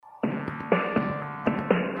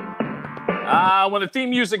When the theme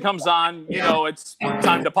music comes on, you know it's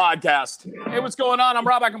time to podcast. Hey, what's going on? I'm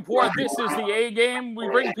Rob Acampora. This is the A Game. We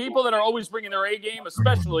bring people that are always bringing their A game,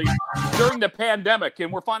 especially during the pandemic.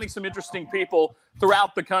 And we're finding some interesting people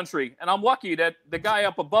throughout the country. And I'm lucky that the guy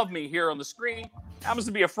up above me here on the screen happens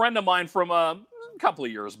to be a friend of mine from a couple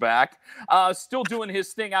of years back. Still doing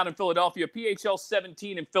his thing out in Philadelphia. PHL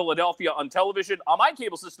 17 in Philadelphia on television. On my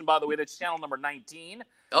cable system, by the way, that's channel number 19.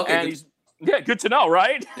 Okay. And yeah, good to know,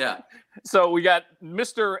 right? Yeah. So we got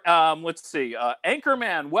Mr.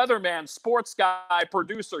 Anchorman, weatherman, sports guy,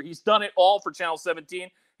 producer. He's done it all for Channel 17.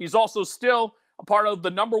 He's also still a part of the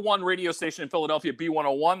number one radio station in Philadelphia,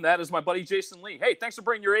 B101. That is my buddy Jason Lee. Hey, thanks for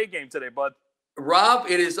bringing your A game today, bud. Rob,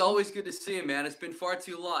 it is always good to see you, man. It's been far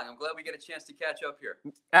too long. I'm glad we get a chance to catch up here.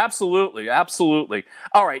 Absolutely.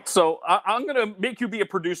 All right, so I'm going to make you be a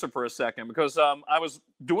producer for a second because I was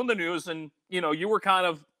doing the news and, you know,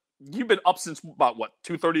 you've been up since about,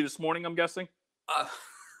 2:30 this morning, I'm guessing?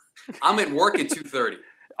 I'm at work at 2:30.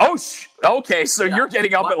 Oh, okay, so you're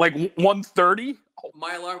getting up at like 1:30?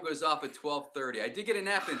 My alarm goes off at 12:30. I did get a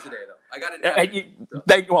nap in today, though. I got a nap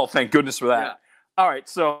in. Well, thank goodness for that. Yeah. All right,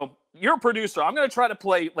 so you're a producer. I'm going to try to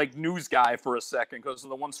play like news guy for a second because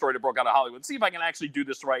of the one story that broke out of Hollywood. See if I can actually do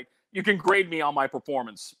this right. You can grade me on my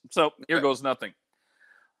performance. So here goes nothing.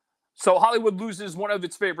 So Hollywood loses one of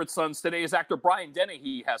its favorite sons today. As actor Brian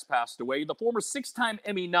Dennehy has passed away. The former 6-time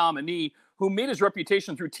Emmy nominee who made his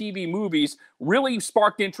reputation through TV movies really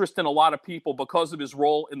sparked interest in a lot of people because of his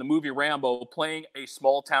role in the movie Rambo, playing a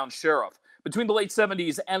small-town sheriff. Between the late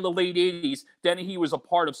 70s and the late 80s, Dennehy was a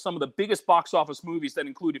part of some of the biggest box office movies that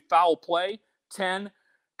included Foul Play, 10,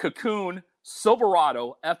 Cocoon,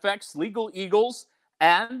 Silverado, FX, Legal Eagles,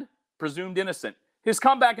 and Presumed Innocent. His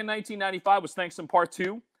comeback in 1995 was thanks in part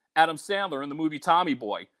to Adam Sandler in the movie Tommy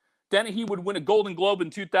Boy. Dennehy would win a Golden Globe in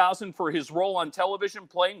 2000 for his role on television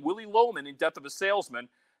playing Willie Loman in Death of a Salesman.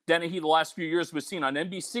 Dennehy, the last few years, was seen on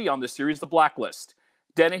NBC on the series The Blacklist.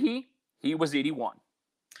 Dennehy, he was 81.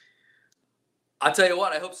 I'll tell you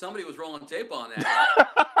what, I hope somebody was rolling tape on that.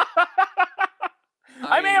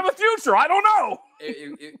 I may have a future. I don't know.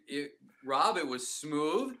 Rob, it was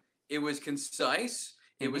smooth. It was concise.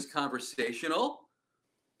 It was conversational.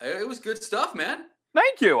 It was good stuff, man.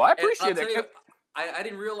 Thank you. I appreciate it. I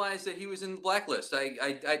didn't realize that he was in the Blacklist.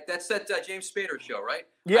 That's that James Spader show, right?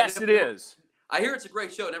 Yes, it is. I hear it's a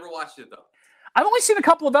great show. Never watched it, though. I've only seen a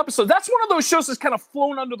couple of episodes. That's one of those shows that's kind of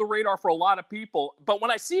flown under the radar for a lot of people. But when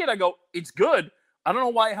I see it, I go, it's good. I don't know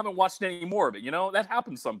why I haven't watched any more of it. You know, that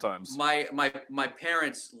happens sometimes. My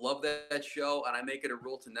parents love that show, and I make it a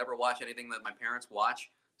rule to never watch anything that my parents watch.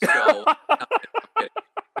 So,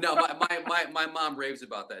 no, my mom raves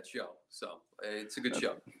about that show. So it's a good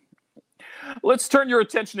show. Let's turn your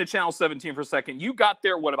attention to Channel 17 for a second. You got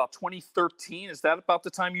there, about 2013? Is that about the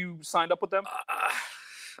time you signed up with them?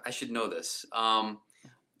 I should know this.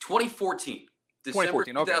 2014. December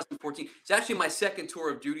 2014. Okay. It's actually my second tour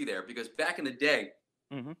of duty there because back in the day,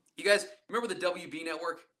 you guys remember the WB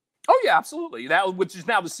network? Oh, yeah, absolutely. Which is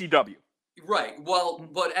now the CW. Right. Well,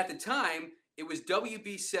 but at the time, it was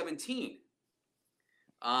WB 17.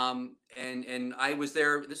 And I was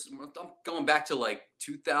there. I'm going back to like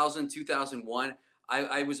 2000, 2001.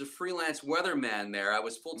 I was a freelance weatherman there. I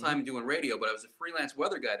was full-time doing radio, but I was a freelance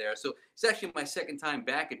weather guy there. So it's actually my second time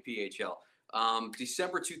back at PHL.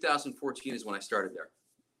 December 2014 is when I started there.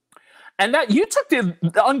 And that you took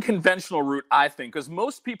the unconventional route, I think, because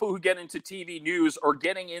most people who get into TV news or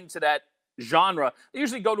getting into that genre, they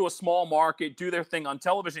usually go to a small market, do their thing on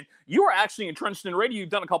television. You are actually entrenched in radio. You've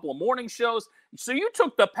done a couple of morning shows. So you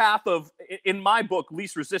took the path of, in my book,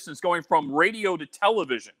 least resistance, going from radio to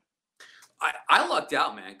television. I lucked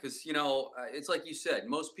out, man, because, you know, it's like you said,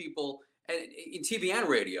 most people, and in TV and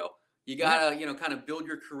radio, you got to, you know, kind of build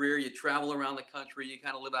your career. You travel around the country. You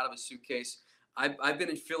kind of live out of a suitcase. I've been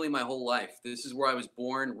in Philly my whole life. This is where I was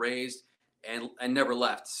born, raised, and never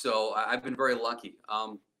left. So I've been very lucky.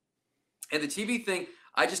 And the TV thing,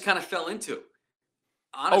 I just kind of fell into.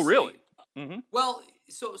 Honestly. Oh, really? Mm-hmm. Well,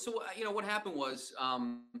 so you know, what happened was,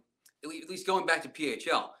 at least going back to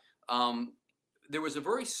PHL, there was a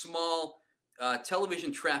very small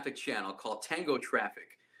television traffic channel called Tango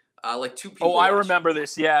Traffic. Like two people. Oh, I remember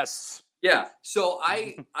this. Yes. Yeah. So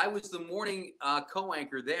I was the morning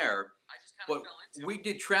co-anchor there, but we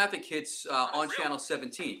did traffic hits on Channel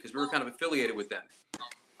 17 because we were kind of affiliated with them.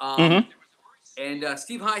 And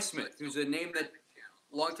Steve Highsmith, who's a name that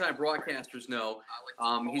longtime broadcasters know,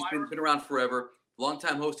 he's been around forever.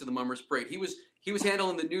 Longtime host of the Mummers Parade. He was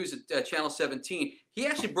handling the news at Channel 17. He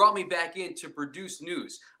actually brought me back in to produce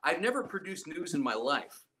news. I've never produced news in my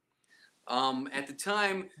life. At the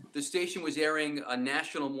time, the station was airing a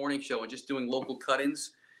national morning show and just doing local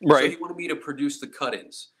cut-ins. Right. So he wanted me to produce the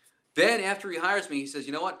cut-ins. Then after he hires me, he says,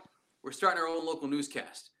 you know what? We're starting our own local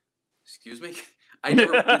newscast. Excuse me? I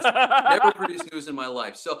never produced news in my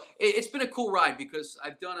life. So it's been a cool ride because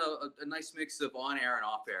I've done a nice mix of on-air and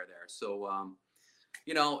off-air there. So,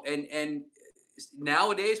 you know, and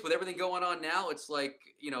nowadays with everything going on now, it's like,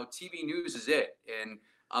 you know, TV news is it. And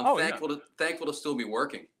I'm thankful to still be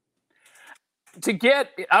working.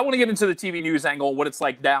 I want to get into the TV news angle and what it's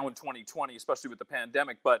like now in 2020, especially with the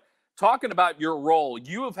pandemic. But talking about your role,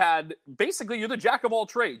 you have had, basically, you're the jack of all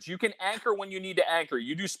trades. You can anchor when you need to anchor.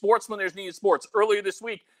 You do sports when there's needed sports. Earlier this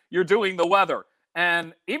week, you're doing the weather.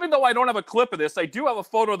 And even though I don't have a clip of this, I do have a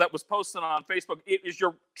photo that was posted on Facebook. It is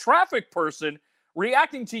your traffic person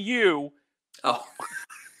reacting to you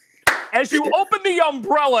as you open the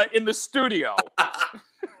umbrella in the studio.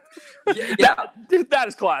 Yeah. That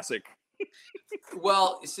is classic.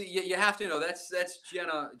 Well, see, you have to know that's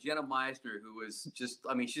Jenna Meisner, who is just,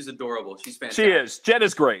 I mean, she's adorable. She's fantastic. She is. Jen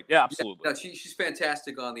is great. Yeah, absolutely. Yeah, no, she's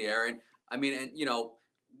fantastic on the air, and I mean, and you know,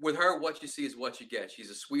 with her, what you see is what you get. She's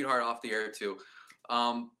a sweetheart off the air too,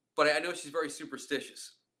 but I know she's very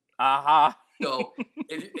superstitious. So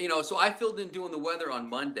if you know, so I filled in doing the weather on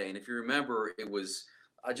Monday, and if you remember, it was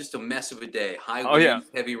just a mess of a day. High winds,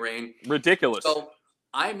 heavy rain, ridiculous. So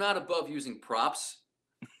I'm not above using props.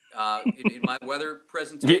 In my weather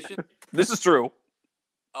presentation. Yeah, this is true.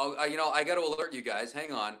 Oh, you know, I got to alert you guys.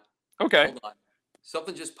 Hang on. Okay. Hold on.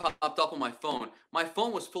 Something just popped up on my phone. My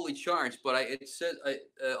phone was fully charged, but it said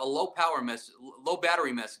a low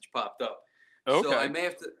battery message popped up. Okay. So I'm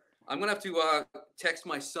gonna have to text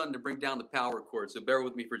my son to bring down the power cord. So bear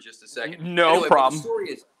with me for just a second. No problem.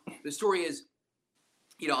 The story is,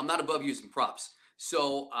 you know, I'm not above using props.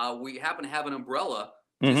 So we happen to have an umbrella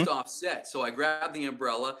just offset. So I grabbed the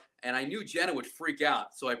umbrella, and I knew Jenna would freak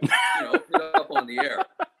out. So I, put it up on the air.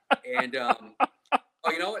 And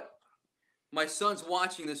you know what? My son's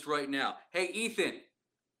watching this right now. Hey,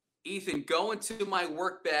 Ethan, go into my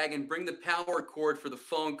work bag and bring the power cord for the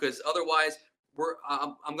phone, because otherwise,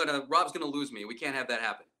 Rob's gonna lose me. We can't have that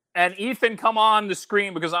happen. And Ethan, come on the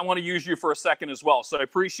screen because I want to use you for a second as well. So I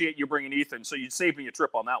appreciate you bringing Ethan. So you saved me a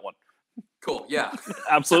trip on that one. Cool. Yeah.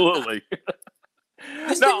 Absolutely.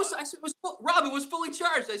 Rob, it was fully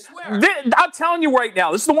charged, I swear. I'm telling you right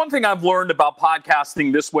now, this is the one thing I've learned about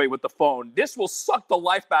podcasting this way with the phone. This will suck the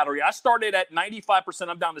life battery. I started at 95%.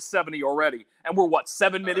 I'm down to 70 already. And we're,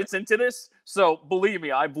 7 minutes into this? So believe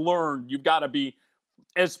me, I've learned you've got to be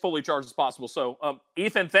as fully charged as possible. So,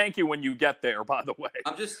 Ethan, thank you when you get there, by the way.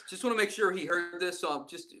 I'm just want to make sure he heard this. So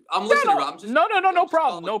I'm listening, Rob. No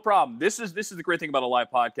problem. No problem. This is the great thing about a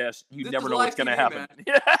live podcast. You never know what's going to happen.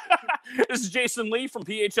 Yeah. This is Jason Lee from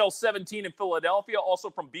PHL 17 in Philadelphia, also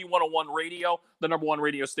from B101 Radio, the #1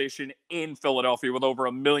 radio station in Philadelphia with over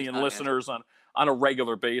 1 million listeners on a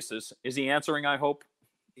regular basis. Is he answering, I hope?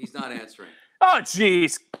 He's not answering. Oh,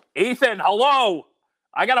 geez. Ethan, hello.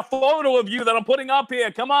 I got a photo of you that I'm putting up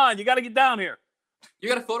here. Come on, you got to get down here. You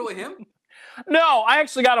got a photo of him? No, I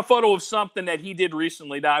actually got a photo of something that he did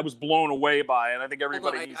recently that I was blown away by, and I think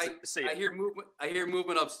everybody needs to see it. I hear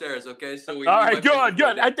movement upstairs. Okay, so all right,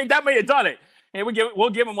 good. I think that may have done it. And we'll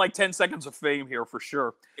give him like 10 seconds of fame here for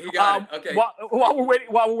sure. You got it. Okay. While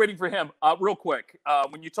we're waiting for him, real quick,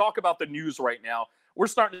 when you talk about the news right now, we're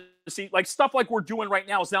starting to see stuff like we're doing right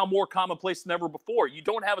now is now more commonplace than ever before. You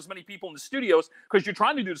don't have as many people in the studios because you're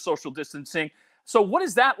trying to do the social distancing. So what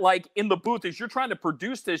is that like in the booth as you're trying to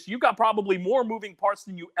produce this? You've got probably more moving parts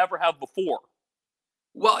than you ever have before.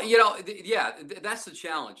 Well, that's the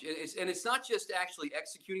challenge. It's not just actually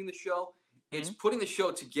executing the show. It's putting the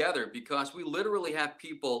show together, because we literally have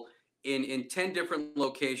people in 10 different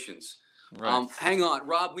locations. Right. Hang on,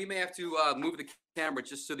 Rob. We may have to move the camera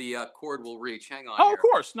just so the cord will reach. Hang on. Oh, of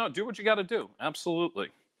course. No, do what you got to do. Absolutely.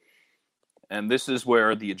 And this is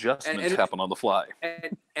where the adjustments happen on the fly.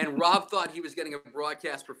 And Rob thought he was getting a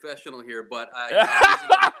broadcast professional here, but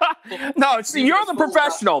no. See, you're the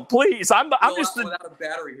professional. Please, I'm just without a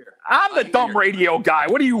battery here. I'm the dumb radio guy.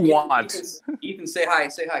 What do you want? Ethan, say hi.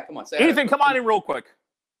 Say hi. Come on. Say Ethan, come on in real quick.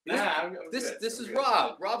 This is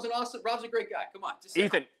Rob. Rob's a great guy. Come on.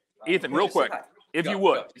 Ethan, real quick, if you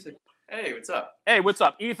would. Hey, what's up? Hey, what's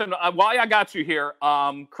up, Ethan? While I got you here,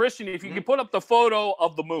 Christian, if you could put up the photo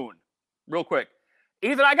of the moon. Real quick.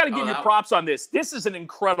 Ethan, I got to give you props on this. This is an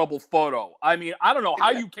incredible photo. I mean, I don't know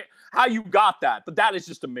how you got that, but that is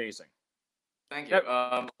just amazing. Thank you.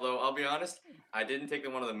 Although I'll be honest, I didn't take the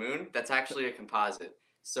one of the moon. That's actually a composite.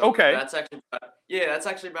 So that's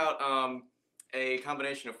actually about a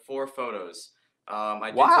combination of 4 photos.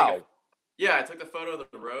 I took the photo of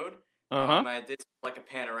the road, I did like a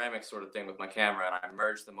panoramic sort of thing with my camera, and I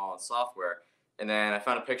merged them all in software. And then I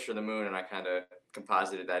found a picture of the moon, and I kind of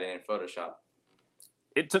composited that in Photoshop.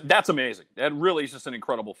 That's amazing. That really is just an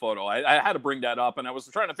incredible photo. I had to bring that up, and I was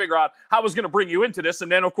trying to figure out how I was going to bring you into this.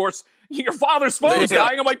 And then, of course, your father's phone's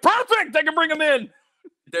dying. I'm like, perfect. I can bring him in.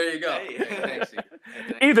 There you go. Hey, thanks.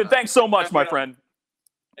 Ethan, thanks so much, my friend.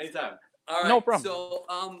 Anytime. All right. No problem.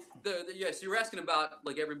 So, yes, you were asking about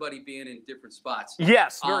like everybody being in different spots.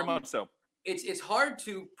 Yes, very much so. It's hard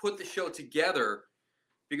to put the show together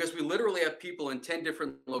because we literally have people in 10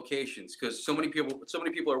 different locations because so many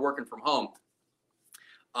people are working from home.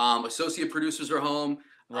 Associate producers are home.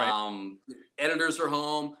 Right. Editors are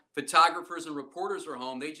home. Photographers and reporters are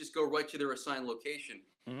home. They just go right to their assigned location.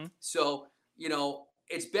 Mm-hmm. So,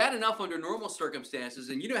 it's bad enough under normal circumstances.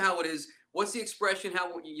 And you know how it is. What's the expression?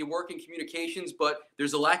 How you work in communications, but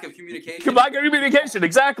there's a lack of communication. Lack of communication,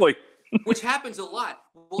 exactly. Which happens a lot.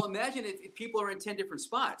 Well, imagine if people are in 10 different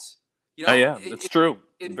spots. It's true.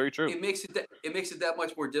 It's very true. It makes it that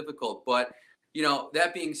much more difficult. But,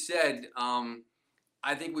 that being said,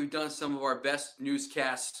 I think we've done some of our best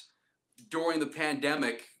newscasts during the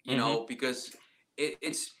pandemic, because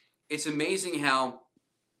it's amazing how,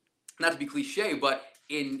 not to be cliche, but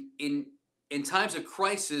in times of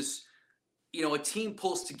crisis, a team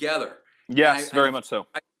pulls together. Yes, very much so.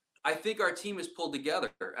 I think our team is pulled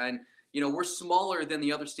together, and we're smaller than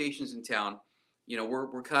the other stations in town.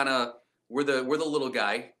 We're the little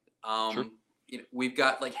guy. Sure. We've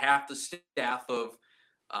got like half the staff of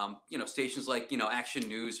stations like Action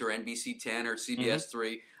News or NBC 10 or CBS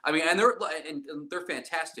 3. I mean, and they're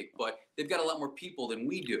fantastic, but they've got a lot more people than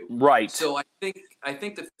we do. Right. So I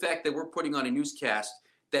think the fact that we're putting on a newscast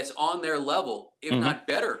that's on their level, if not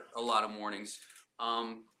better, a lot of mornings,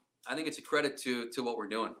 I think it's a credit to what we're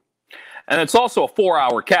doing. And it's also a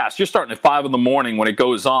 4-hour cast. You're starting at 5 in the morning when it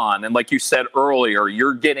goes on. And like you said earlier,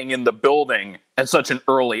 you're getting in the building at such an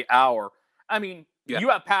early hour. I mean, you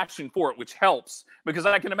have passion for it, which helps, because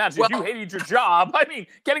I can imagine if you hated your job, I mean,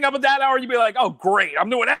 getting up at that hour, you'd be like, oh, great, I'm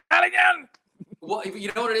doing that again. Well, you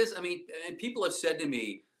know what it is? I mean, and people have said to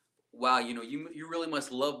me, wow, you really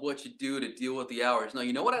must love what you do to deal with the hours. Now,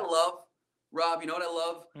 you know what I love, Rob? You know what I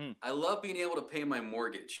love? I love being able to pay my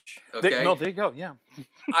mortgage. Okay. There you go. Yeah.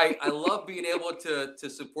 I love being able to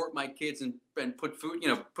support my kids and put food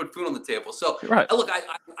on the table. So look,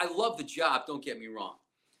 I love the job. Don't get me wrong.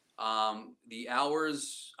 The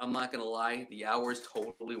hours, I'm not going to lie, the hours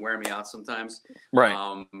totally wear me out sometimes.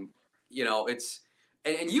 Right. It's,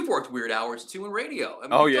 and you've worked weird hours too in radio. I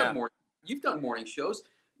mean, you've done morning shows.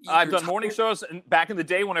 I've done morning shows, and back in the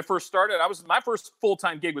day when I first started, my first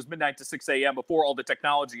full-time gig was midnight to 6 a.m. before all the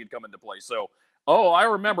technology had come into play. So, I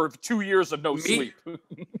remember 2 years of no sleep.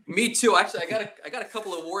 Me too. Actually, I got a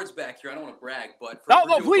couple of awards back here. I don't want to brag, but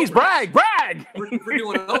please brag. We're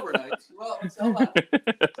doing overnights. Well, hold on.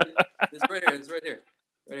 It's right here.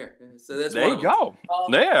 So that's there you go.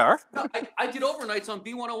 There. No, I did overnights on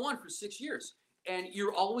B101 for 6 years, and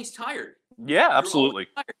you're always tired. Yeah, absolutely.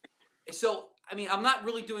 So, I mean, I'm not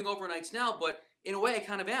really doing overnights now, but in a way, I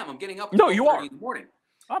kind of am. I'm getting up. No, you are. In the morning.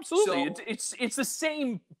 Absolutely. So, it's the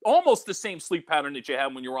same, almost the same sleep pattern that you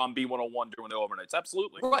had when you were on B101 during the overnights.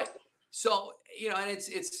 Absolutely. Right. So, and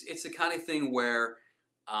it's the kind of thing where,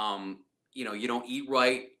 you don't eat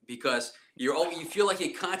right because you feel like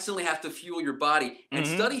you constantly have to fuel your body. And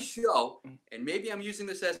studies show, and maybe I'm using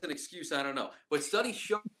this as an excuse, I don't know, but studies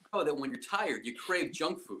show that when you're tired, you crave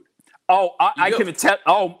junk food. Oh, I can attest.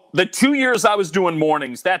 Oh, the 2 years I was doing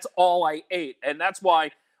mornings, that's all I ate. And that's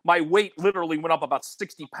why my weight literally went up about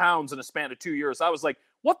 60 pounds in a span of 2 years. I was like,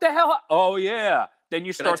 what the hell? Oh, yeah. Then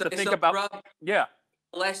you start to think about, Rob, yeah.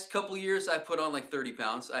 The last couple of years, I put on like 30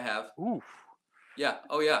 pounds. I have. Oof. Yeah.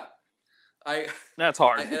 Oh, yeah. That's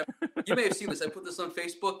hard. You may have seen this. I put this on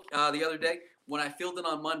Facebook the other day. When I filmed it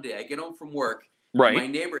on Monday, I get home from work. Right.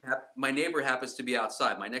 My neighbor happens to be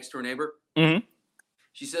outside. My next door neighbor. Mm-hmm.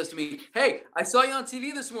 She says to me, "Hey, I saw you on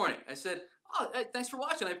TV this morning." I said, "Oh, thanks for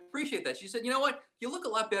watching. I appreciate that." She said, "You know what? You look a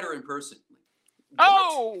lot better in person."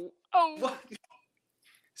 What? What?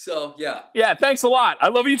 So, yeah. Yeah, thanks a lot. I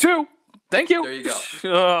love you too. Thank you. There you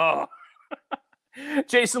go.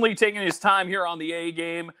 Jason Lee taking his time here on the A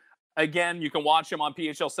Game. Again, you can watch him on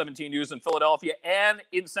PHL 17 News in Philadelphia and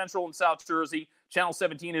in Central and South Jersey. Channel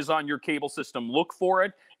 17 is on your cable system. Look for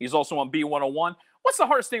it. He's also on B101. What's the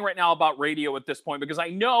hardest thing right now about radio at this point? Because I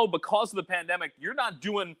know because of the pandemic, you're not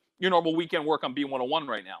doing your normal weekend work on B101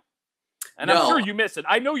 right now. And no. I'm sure you miss it.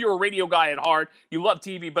 I know you're a radio guy at heart. You love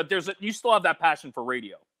TV, but you still have that passion for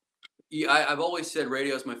radio. Yeah, I've always said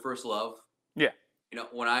radio is my first love. Yeah.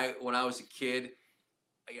 When I was a kid,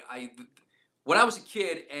 when I was a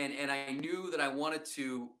kid and I knew that I wanted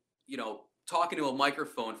to, talk into a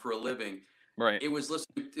microphone for a living, right. It was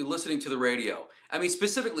listening to the radio. I mean,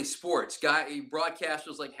 specifically sports.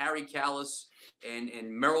 Broadcasters like Harry Callis and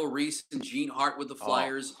Merrill Reese and Gene Hart with the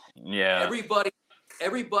Flyers. Yeah.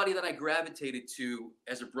 Everybody that I gravitated to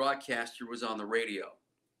as a broadcaster was on the radio.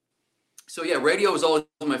 So yeah, radio was always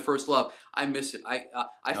my first love. I miss it.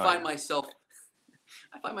 I find myself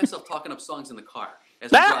talking up songs in the car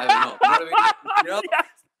as I'm driving home. You know what I mean?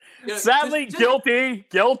 Yes. Sadly, guilty.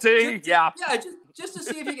 Yeah. Yeah, just to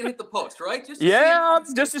see if you can hit the post, right? Just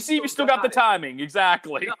to see if you still got the timing.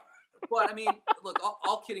 Exactly. But I mean, look,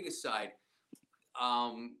 all kidding aside,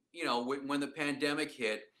 when the pandemic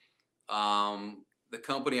hit, the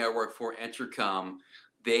company I work for, Entercom,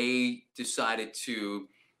 they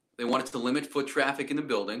wanted to limit foot traffic in the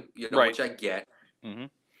building, right. which I get. Mm-hmm.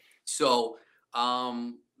 So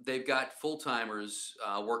they've got full timers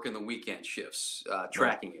working the weekend shifts,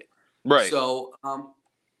 tracking it. Right. So, I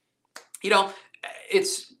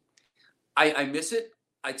miss it.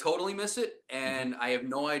 I totally miss it, and I have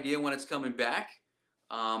no idea when it's coming back.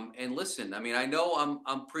 And listen, I mean, I know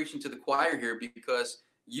I'm preaching to the choir here because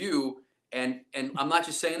you and I'm not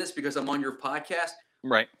just saying this because I'm on your podcast.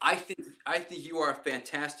 Right. I think you are a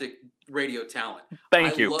fantastic radio talent.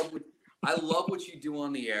 Thank you. I love what you do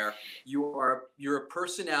on the air. You're a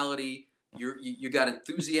personality. You got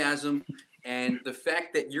enthusiasm, and the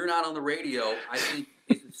fact that you're not on the radio, I think,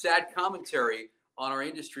 is a sad commentary on our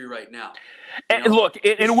industry right now. And look,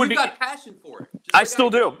 it would be. You've got passion for it. I still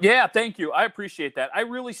do. Yeah, thank you. I appreciate that. I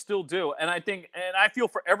really still do, and I feel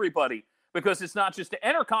for everybody because it's not just the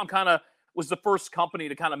Entercom kind of was the first company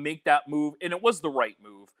to kind of make that move, and it was the right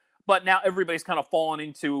move. But now everybody's kind of fallen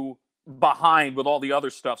into behind with all the other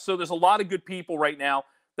stuff. So there's a lot of good people right now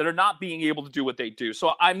that are not being able to do what they do.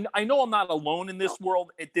 So I know I'm not alone in this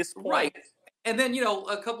world at this point. Right. And then,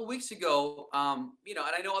 a couple weeks ago, and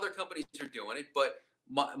I know other companies are doing it, but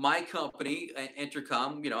my company,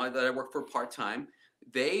 Entercom, that I work for part-time,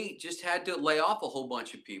 they just had to lay off a whole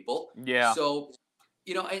bunch of people. Yeah. So,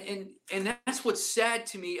 and that's what's sad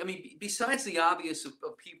to me. I mean, besides the obvious of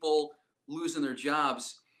people losing their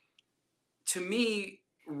jobs, to me,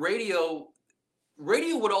 radio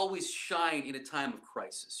would always shine in a time of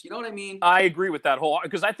crisis. You know what I mean? I agree with that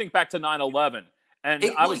because I think back to 9/11 and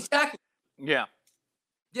exactly. Yeah.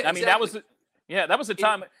 Yeah. I mean, that was a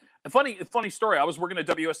time. A funny story. I was working at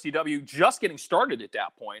WSTW, just getting started at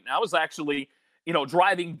that point, and I was actually,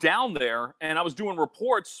 driving down there, and I was doing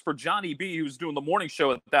reports for Johnny B, who was doing the morning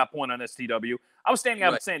show at that point on STW. I was standing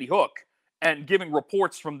out at Sandy Hook and giving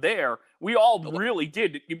reports from there. We all really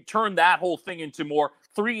did turn that whole thing into more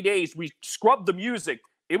 3 days. We scrubbed the music.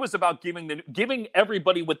 It was about giving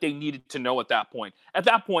everybody what they needed to know at that point. At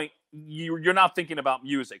that point, you're not thinking about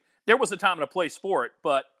music. There was a time and a place for it,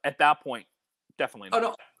 but at that point, definitely not. Oh,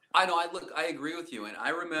 no. I know. I agree with you. And I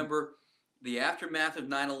remember the aftermath of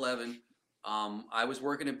 9/11. I was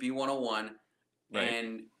working at B101,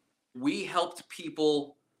 and we helped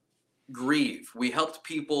people grieve. We helped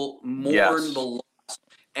people mourn the loss.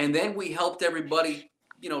 And then we helped everybody,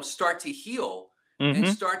 start to heal and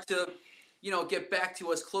start to, get back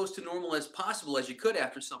to as close to normal as possible as you could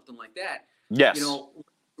after something like that. Yes.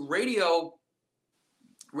 Radio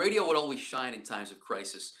would always shine in times of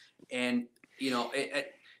crisis. And,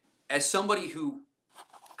 as somebody who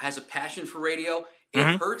has a passion for radio,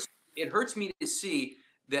 it hurts me to see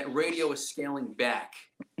that radio is scaling back.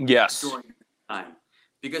 Yes. During this time.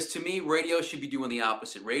 Because to me, radio should be doing the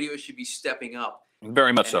opposite. Radio should be stepping up.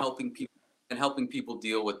 Very much so. Helping people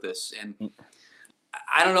deal with this. And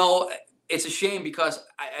I don't know, it's a shame because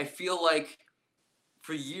I feel like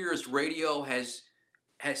for years radio has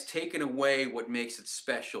taken away what makes it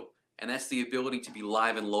special, and that's the ability to be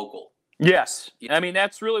live and local. Yes. I mean,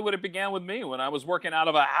 that's really what it began with me when I was working out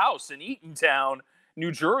of a house in Eatontown,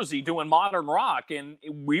 New Jersey, doing modern rock, and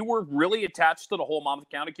we were really attached to the whole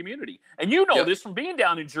Monmouth County community. And this from being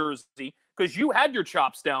down in Jersey, because you had your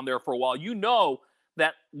chops down there for a while. You know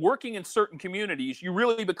that working in certain communities, you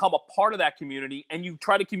really become a part of that community, and you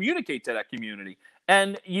try to communicate to that community.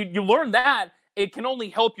 And you learn that it can only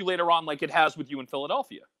help you later on, like it has with you in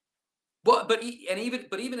Philadelphia. But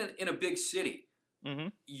even in a big city,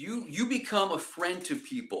 you become a friend to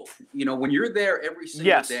people. When you're there every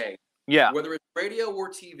single day. Yeah. Whether it's radio or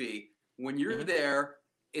TV, when you're there,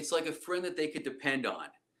 it's like a friend that they could depend on.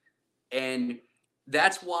 And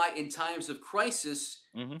that's why in times of crisis,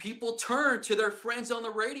 people turn to their friends on the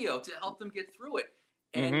radio to help them get through it.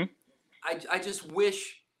 And I just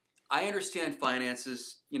wish, I understand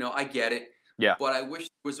finances, I get it. Yeah. But I wish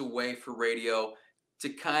there was a way for radio to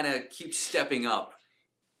kind of keep stepping up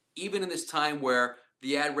even in this time where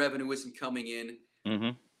the ad revenue isn't coming in,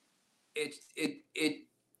 it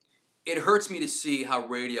hurts me to see how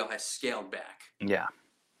radio has scaled back. Yeah.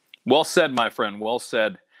 Well said, my friend. Well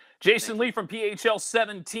said. Jason Lee from PHL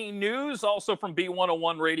 17 News, also from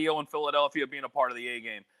B101 Radio in Philadelphia, being a part of the A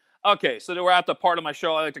Game. Okay, so we're at the part of my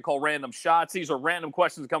show I like to call random shots. These are random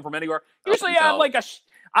questions that come from anywhere. Usually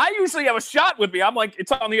I usually have a shot with me. I'm like,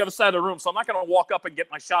 it's on the other side of the room, so I'm not going to walk up and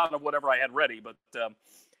get my shot of whatever I had ready. But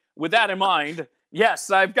with that in mind,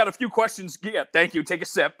 yes, I've got a few questions. Yeah, thank you. Take a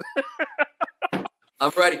sip.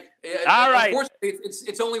 I'm ready. All right. Unfortunately,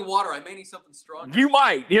 it's only water. I may need something strong. You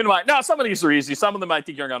might. No, some of these are easy. Some of them I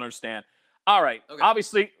think you're going to understand. All right. Okay.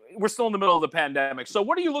 Obviously, we're still in the middle of the pandemic. So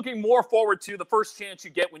what are you looking more forward to the first chance you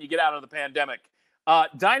get when you get out of the pandemic?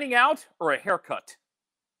 Dining out or a haircut?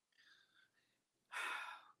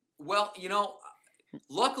 Well,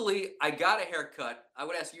 luckily, I got a haircut. I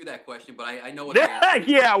would ask you that question, but I know what the answer is.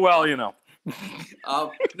 Yeah, well,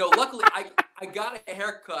 No, luckily, I got a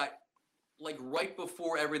haircut like right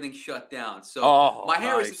before everything shut down. So my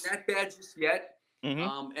hair isn't that bad just yet. And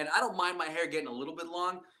I don't mind my hair getting a little bit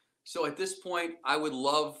long. So at this point, I would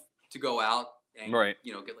love to go out and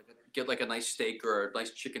get like a nice steak or a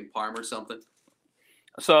nice chicken parm or something.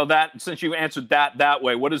 So since you answered that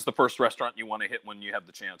way, what is the first restaurant you want to hit when you have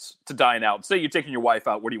the chance to dine out? Say you're taking your wife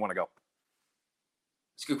out, where do you want to go?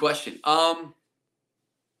 It's a good question. I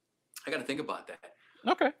got to think about that.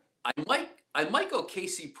 Okay. I might go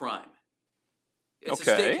KC Prime. It's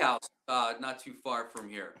a steakhouse not too far from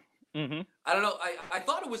here. I don't know. I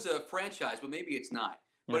thought it was a franchise, but maybe it's not.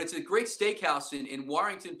 But it's a great steakhouse in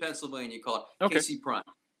Warrington, Pennsylvania called KC Prime.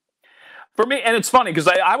 For me, and it's funny because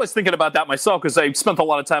I was thinking about that myself because I spent a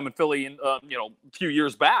lot of time in Philly a few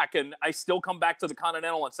years back, and I still come back to the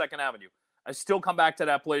Continental on 2nd Avenue. I still come back to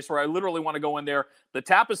that place where I literally want to go in there, the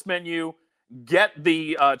tapas menu, get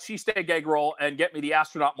the cheesesteak egg roll, and get me the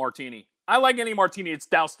astronaut martini. I like any martini. It's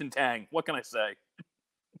doused in Tang. What can I say?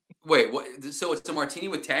 Wait, what? So it's a martini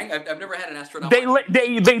with Tang? I've never had an astronaut. They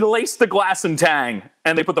lace the glass in Tang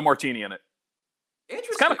and they put the martini in it.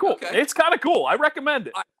 Interesting. It's kind of cool. Okay. It's kind of cool. I recommend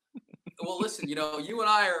it. Well, listen, you and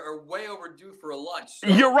I are way overdue for a lunch. So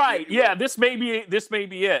you're right. Yeah, this may be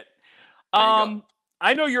it.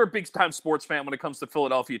 I know you're a big-time sports fan when it comes to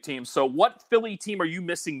Philadelphia teams. So what Philly team are you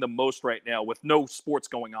missing the most right now with no sports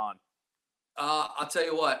going on? I'll tell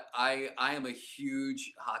you what. I am a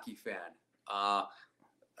huge hockey fan.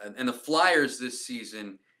 And the Flyers this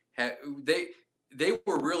season, they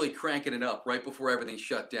were really cranking it up right before everything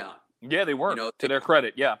shut down. Yeah, they were. To their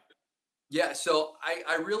credit, yeah. Yeah, so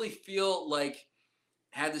I really feel like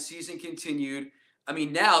had the season continued, I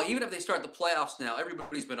mean, now, even if they start the playoffs now,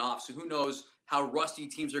 everybody's been off, so who knows how rusty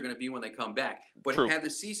teams are going to be when they come back. But had the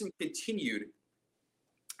season continued,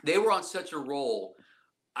 they were on such a roll.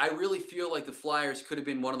 I really feel like the Flyers could have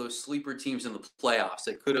been one of those sleeper teams in the playoffs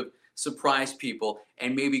that could have surprised people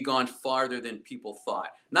and maybe gone farther than people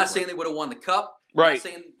thought. Not saying they would have won the Cup. Right. Not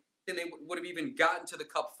saying they would have even gotten to the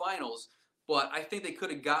Cup finals. But I think they could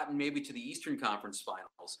have gotten maybe to the Eastern Conference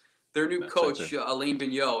Finals. Their new coach, Alain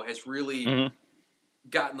Vigneault, has really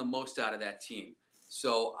gotten the most out of that team.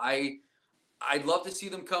 So I'd love to see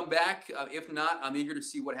them come back. If not, I'm eager to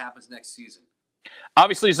see what happens next season.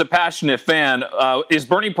 Obviously, as a passionate fan, is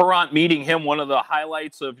Bernie Parent meeting him one of the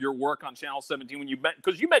highlights of your work on Channel 17 when you met?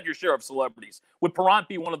 Because you met your share of celebrities. Would Parent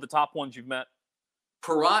be one of the top ones you've met?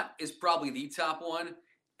 Parent is probably the top one.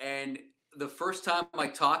 And the first time I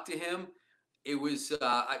talked to him, it was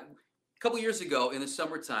a couple years ago in the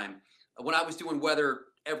summertime when I was doing weather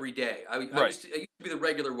every day. I used to be the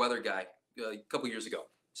regular weather guy a couple years ago.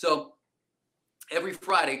 So every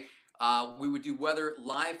Friday, we would do weather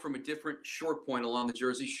live from a different shore point along the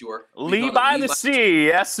Jersey Shore. Lee by the sea,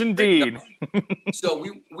 yes, indeed. So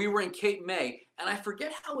we were in Cape May, and I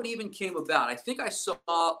forget how it even came about. I think I saw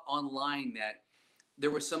online that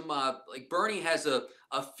there was some like Bernie has a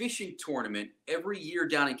fishing tournament every year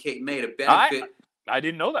down in Cape May to benefit. I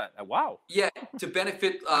didn't know that. Wow. Yeah, to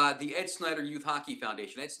benefit the Ed Snyder Youth Hockey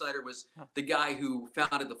Foundation. Ed Snyder was the guy who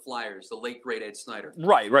founded the Flyers, the late great Ed Snyder.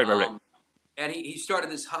 Right. And he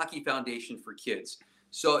started this hockey foundation for kids.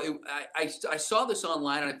 So I saw this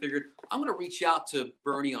online, and I figured I'm going to reach out to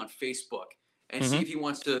Bernie on Facebook and see if he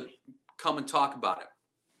wants to come and talk about it.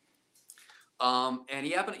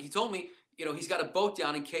 And he told me, he's got a boat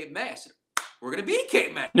down in Cape May. I said, we're going to be in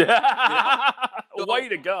Cape May. So, way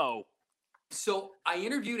to go. So I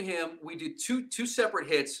interviewed him. We did two separate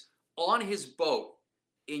hits on his boat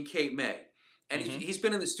in Cape May. And he's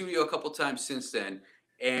been in the studio a couple times since then.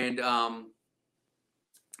 And,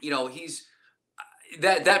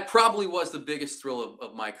 that probably was the biggest thrill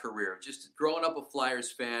of my career. Just growing up a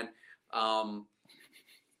Flyers fan.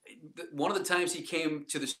 One of the times he came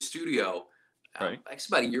to the studio, right.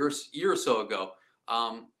 Actually about a year or so ago,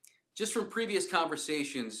 just from previous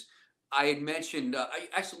conversations, I had mentioned.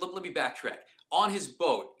 Let me backtrack. On his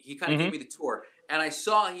boat, he kind of gave me the tour, and I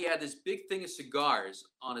saw he had this big thing of cigars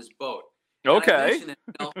on his boat. Okay. And I mentioned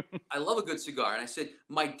that, I love a good cigar, and I said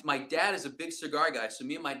my dad is a big cigar guy, so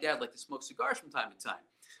me and my dad like to smoke cigars from time to time.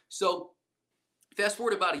 So fast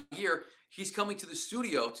forward about a year, he's coming to the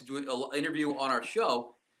studio to do an interview on our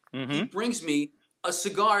show. Mm-hmm. He brings me a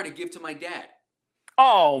cigar to give to my dad.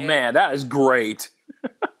 Oh, man, that is great.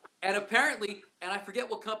 And apparently, and I forget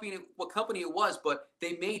what company it was, but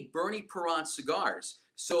they made Bernie Perrant cigars.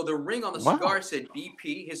 So the ring on the cigar said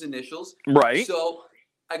BP, his initials. Right. So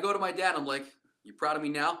I go to my dad. I'm like, "You proud of me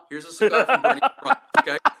now? Here's a cigar from Bernie Perrant."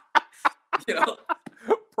 Okay.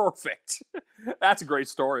 Perfect. That's a great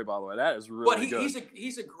story, by the way. That is really good. But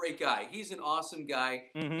he's a great guy. He's an awesome guy,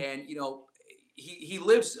 and he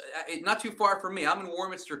lives not too far from me. I'm in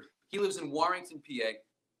Warminster. He lives in Warrington,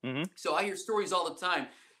 PA. So I hear stories all the time.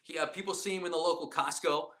 People see him in the local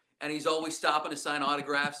Costco, and he's always stopping to sign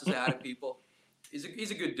autographs, to say hi to people. He's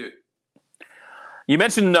a good dude. You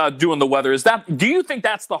mentioned doing the weather. Do you think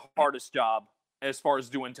that's the hardest job as far as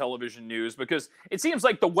doing television news? Because it seems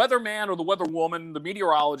like the weatherman or the weatherwoman, the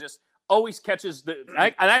meteorologist, always catches and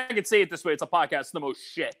I could say it this way, it's a podcast, the most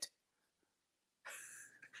shit.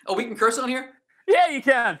 Oh, we can curse on here? Yeah, you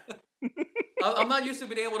can. I'm not used to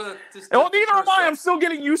being able to well, neither am I. I'm still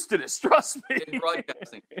getting used to this. Trust me. In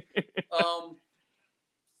broadcasting.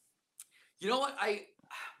 You know what?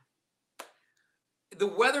 The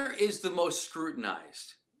weather is the most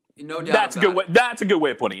scrutinized. No doubt. That's a good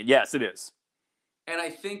way of putting it. Yes, it is. And I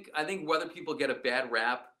think weather people get a bad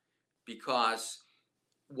rap because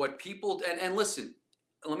what people and listen.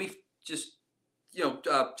 Let me just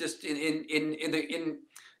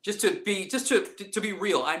to be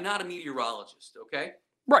real, I'm not a meteorologist, okay?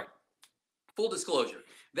 Right. Full disclosure.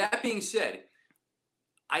 That being said,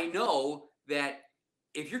 I know that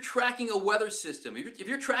if you're tracking a weather system, if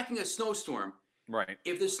you're tracking a snowstorm, right.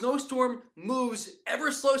 If the snowstorm moves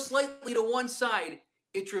ever so slightly to one side,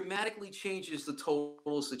 it dramatically changes the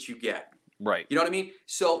totals that you get. Right. You know what I mean?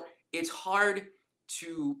 So it's hard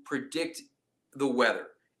to predict the weather.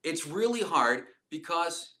 It's really hard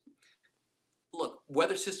because look,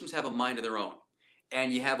 weather systems have a mind of their own,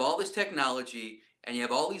 and you have all this technology, and you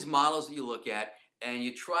have all these models that you look at, and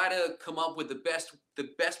you try to come up with the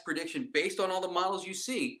best prediction based on all the models you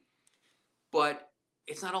see, but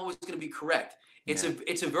it's not always going to be correct. It's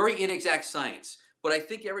a very inexact science, but I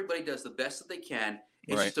think everybody does the best that they can.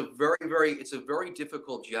 It's just a very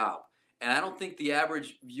difficult job, and I don't think the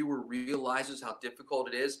average viewer realizes how difficult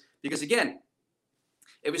it is because again,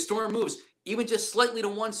 if a storm moves even just slightly to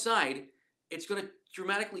one side, it's going to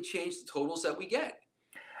dramatically change the totals that we get.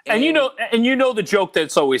 And you know the joke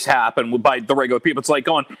that's always happened by the regular people. It's like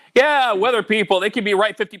going, yeah, weather people, they can be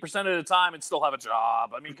right 50% of the time and still have a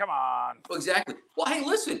job. I mean, come on. Exactly. Well, hey,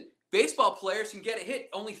 listen, baseball players can get a hit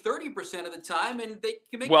only 30% of the time, and they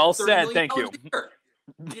can make well $30 said. million Thank you. a year.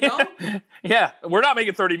 You know? Yeah, we're not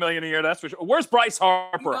making $30 million a year. That's for sure. Where's Bryce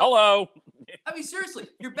Harper? Hello. I mean, seriously,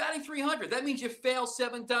 you're batting 300. That means you fail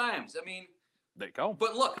 7 times. I mean. There you go.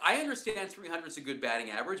 But look, I understand 300 is a good batting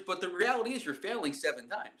average, but the reality is you're failing 7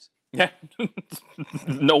 times. Yeah.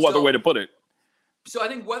 No other way to put it. So I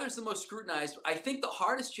think weather's the most scrutinized. I think the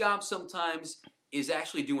hardest job sometimes is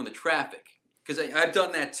actually doing the traffic because I've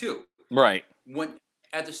done that too. Right. When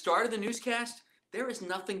at the start of the newscast, there is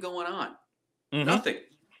nothing going on. Mm-hmm. Nothing.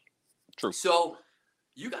 True. So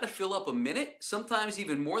you got to fill up a minute, sometimes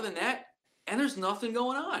even more than that, and there's nothing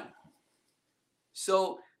going on.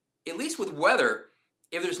 So at least with weather,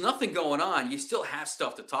 if there's nothing going on, you still have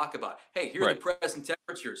stuff to talk about. Hey, here's the present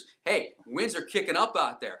temperatures. Hey, winds are kicking up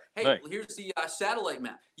out there. Hey, here's the satellite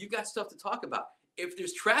map. You've got stuff to talk about. If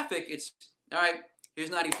there's traffic, it's, all right,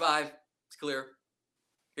 here's 95. It's clear.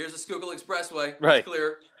 Here's the Schuylkill Expressway. It's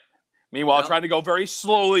clear. Meanwhile, trying to go very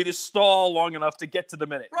slowly to stall long enough to get to the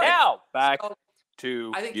minute. Right. Now, back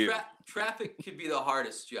to I think traffic could be the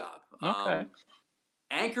hardest job. Okay.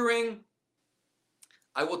 Anchoring,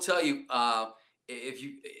 I will tell you, if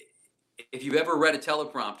you've ever read a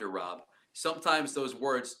teleprompter, Rob, sometimes those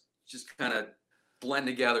words just kind of blend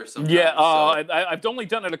together sometimes. Yeah, I've only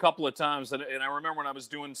done it a couple of times, and I remember when I was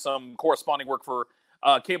doing some corresponding work for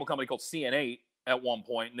a cable company called CN8 at one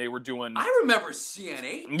point, and they were doing... I remember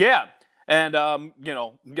CN8. Yeah, and,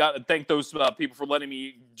 got to thank those people for letting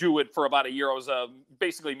me do it for about a year. I was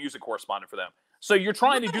basically a music correspondent for them. So you're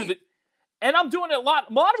trying to do the... And I'm doing it a lot.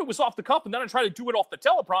 A lot of it was off the cuff, and then I tried to do it off the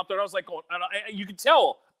teleprompter, and I was like, you could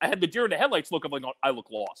tell I had the deer in the headlights look. I'm like, I look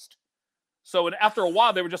lost. So and after a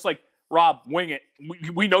while, they were just like, Rob, wing it.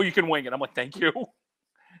 We know you can wing it. I'm like, thank you.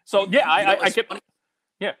 So yeah, I get.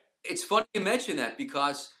 Yeah, it's funny you mention that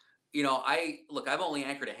because I've only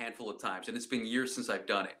anchored a handful of times, and it's been years since I've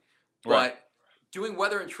done it. Right. But doing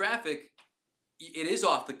weather and traffic, it is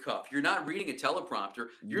off the cuff. You're not reading a teleprompter.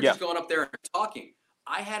 You're just going up there and talking.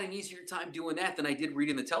 I had an easier time doing that than I did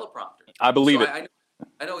reading the teleprompter. I believe it.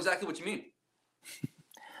 I know exactly what you mean.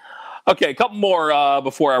 Okay, a couple more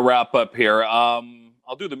before I wrap up here.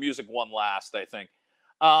 I'll do the music one last, I think.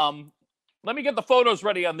 Let me get the photos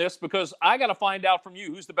ready on this because I got to find out from you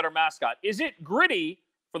who's the better mascot. Is it Gritty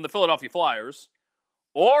from the Philadelphia Flyers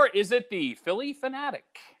or is it the Philly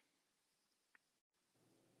Fanatic?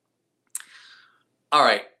 All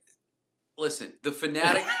right. Listen, the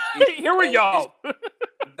Fanatic. Here we go.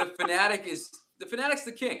 The Fanatic's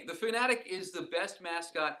the king. The Fanatic is the best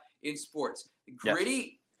mascot in sports.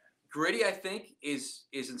 Gritty, I think, is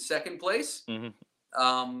in second place. Mm-hmm.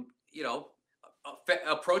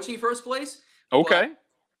 Approaching first place. Okay.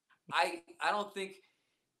 I don't think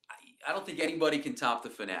anybody can top the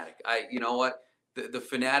Fanatic. You know what? The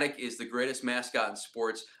Fanatic is the greatest mascot in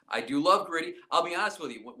sports. I do love Gritty. I'll be honest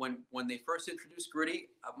with you. When they first introduced Gritty,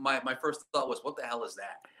 my first thought was, what the hell is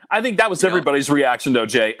that? I think that was everybody's reaction, though,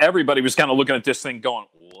 Jay. Everybody was kind of looking at this thing going,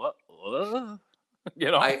 what?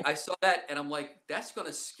 I saw that, and I'm like, that's going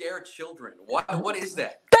to scare children. What is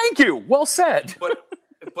that? Thank you. Well said.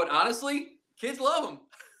 But honestly, kids love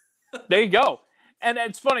them. There you go. And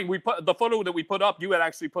it's funny. We put the photo that we put up. You had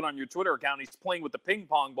actually put on your Twitter account. He's playing with the ping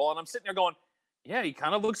pong ball, and I'm sitting there going, yeah, he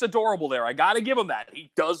kind of looks adorable there. I got to give him that. He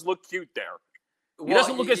does look cute there. He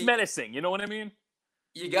doesn't look as menacing. You know what I mean?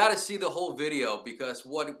 You got to see the whole video because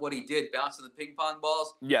what he did, bouncing the ping pong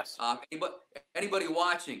balls. Yes. Anybody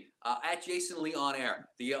watching at Jason Lee on air,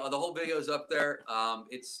 the whole video is up there.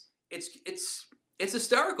 It's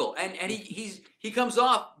hysterical, and he comes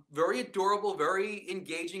off very adorable, very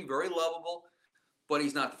engaging, very lovable, but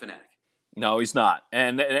he's not the Fanatic. No, he's not.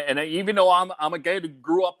 And even though I'm a guy who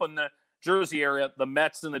grew up in the Jersey area, the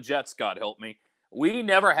Mets and the Jets, God help me, we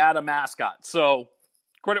never had a mascot. So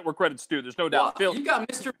credit where credit's due. There's no doubt. Well, you got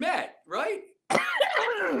Mr. Met, right?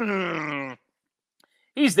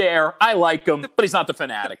 He's there. I like him, but he's not the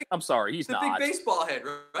Fanatic. I'm sorry, he's not. The big baseball head,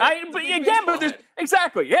 right?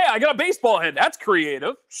 Exactly. Yeah, I got a baseball head. That's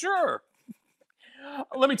creative. Sure.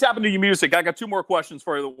 Let me tap into your music. I got two more questions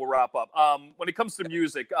for you that we'll wrap up. When it comes to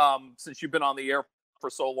music, since you've been on the air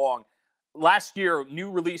for so long, last year, new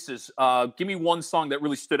releases. Give me one song that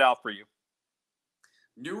really stood out for you.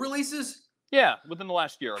 New releases? Yeah, within the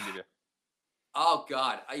last year, I'll give you. Oh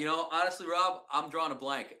God, honestly, Rob, I'm drawing a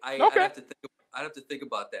blank. I'd have to think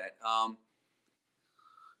about that.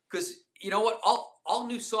 Because you know what, all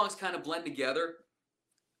new songs kind of blend together.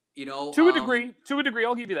 To a degree,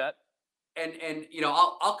 I'll give you that. And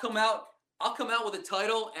I'll come out with a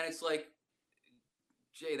title, and it's like,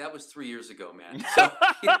 Jay, that was 3 years ago, man. So,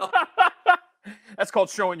 That's called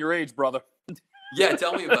showing your age, brother. Yeah,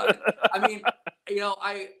 tell me about it. I mean,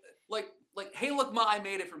 I like Hey Look Ma, I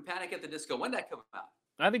Made It from Panic at the Disco. When did that come out?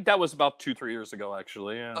 I think that was about 2-3 years ago,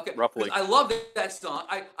 actually. Yeah, okay, roughly. I love that song.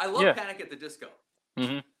 I love Panic at the Disco.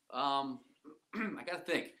 Mm-hmm. I gotta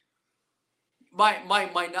think.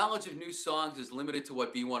 My knowledge of new songs is limited to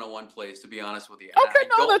what B101 plays. To be honest with you. Okay,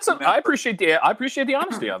 I appreciate the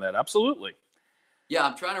honesty on that. Absolutely. Yeah,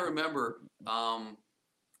 I'm trying to remember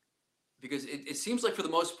because it seems like for the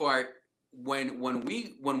most part, when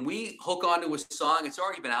we hook onto a song, it's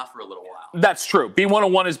already been out for a little while. That's true.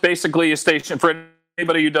 B101 is basically a station for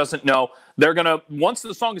anybody who doesn't know. They're gonna, once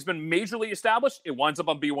the song has been majorly established, it winds up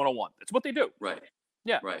on B101. That's what they do. Right.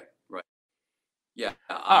 Yeah. Right. Yeah.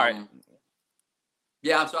 All right.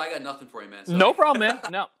 Yeah, so I got nothing for you, man. Sorry. No problem, man.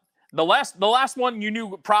 No. The last one you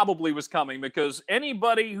knew probably was coming because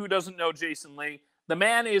anybody who doesn't know Jason Lee, the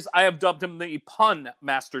man is, I have dubbed him the pun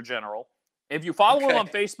master general. If you follow him on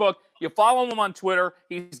Facebook, you follow him on Twitter,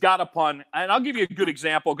 he's got a pun. And I'll give you a good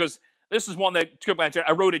example because this is one that took my attention.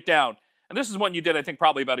 I wrote it down. And this is one you did, I think,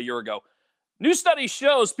 probably about a year ago. New study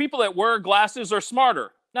shows people that wear glasses are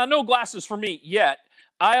smarter. Now, no glasses for me yet.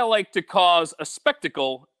 I like to cause a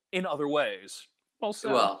spectacle in other ways.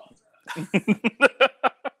 Well,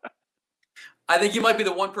 I think you might be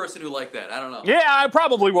the one person who liked that. I don't know. Yeah, I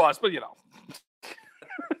probably was, but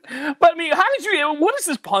But I mean, where does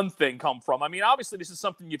this pun thing come from? I mean, obviously this is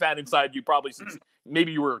something you've had inside you probably since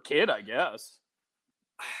maybe you were a kid, I guess.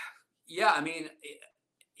 Yeah, I mean,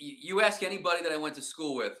 you ask anybody that I went to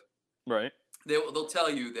school with, right? They'll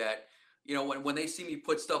tell you that you know, when they see me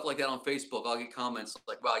put stuff like that on Facebook, I'll get comments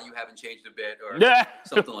like, "Wow, you haven't changed a bit," or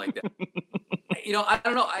something like that. You know, I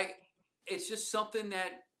don't know. It's just something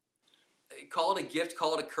that, call it a gift,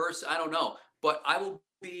 call it a curse. I don't know, but I'll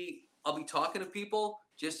be talking to people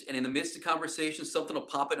and in the midst of conversation, something will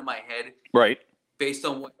pop into my head, right, based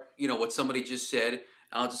on what somebody just said.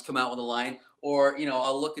 And I'll just come out with a line, or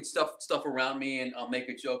I'll look at stuff around me and I'll make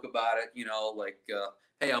a joke about it. Like,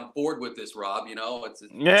 hey, I'm bored with this, Rob. It's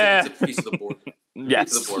a piece of the board.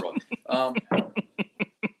 Yes. Piece of the board.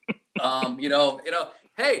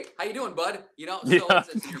 Hey, how you doing, bud? So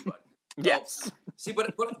it's your bud. Yes. See,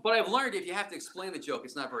 but I've learned if you have to explain the joke,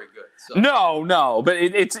 it's not very good. So. No, but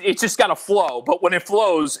it's just got to flow. But when it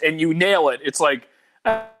flows and you nail it, it's like,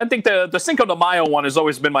 I think the Cinco de Mayo one has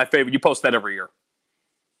always been my favorite. You post that every year.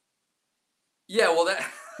 Yeah, well,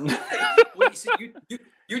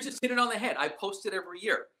 you just hit it on the head. I post it every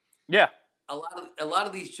year. Yeah. A lot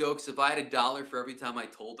of these jokes, if I had $1 for every time I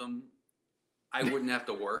told them, I wouldn't have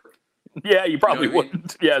to work. Yeah, you probably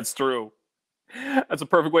wouldn't. Yeah, it's true. That's a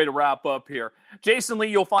perfect way to wrap up here. Jason Lee,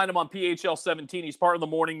 you'll find him on PHL 17. He's part of the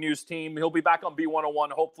morning news team. He'll be back on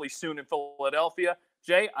B101 hopefully soon in Philadelphia.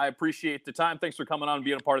 Jay, I appreciate the time. Thanks for coming on and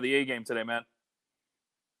being a part of the A game today, man.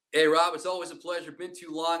 Hey, Rob, it's always a pleasure. Been too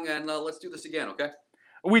long, and let's do this again, okay?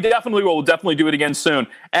 We definitely will. We'll definitely do it again soon.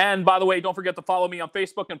 And by the way, don't forget to follow me on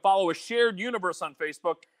Facebook and follow A Shared Universe on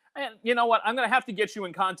Facebook. And you know what? I'm going to have to get you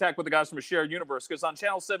in contact with the guys from A Shared Universe, because on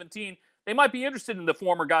Channel 17, they might be interested in the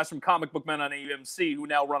former guys from Comic Book Men on AMC who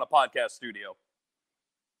now run a podcast studio.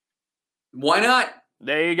 Why not?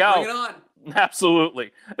 There you go. Bring it on.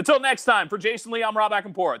 Absolutely. Until next time, for Jason Lee, I'm Rob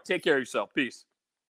Acampora. Take care of yourself. Peace.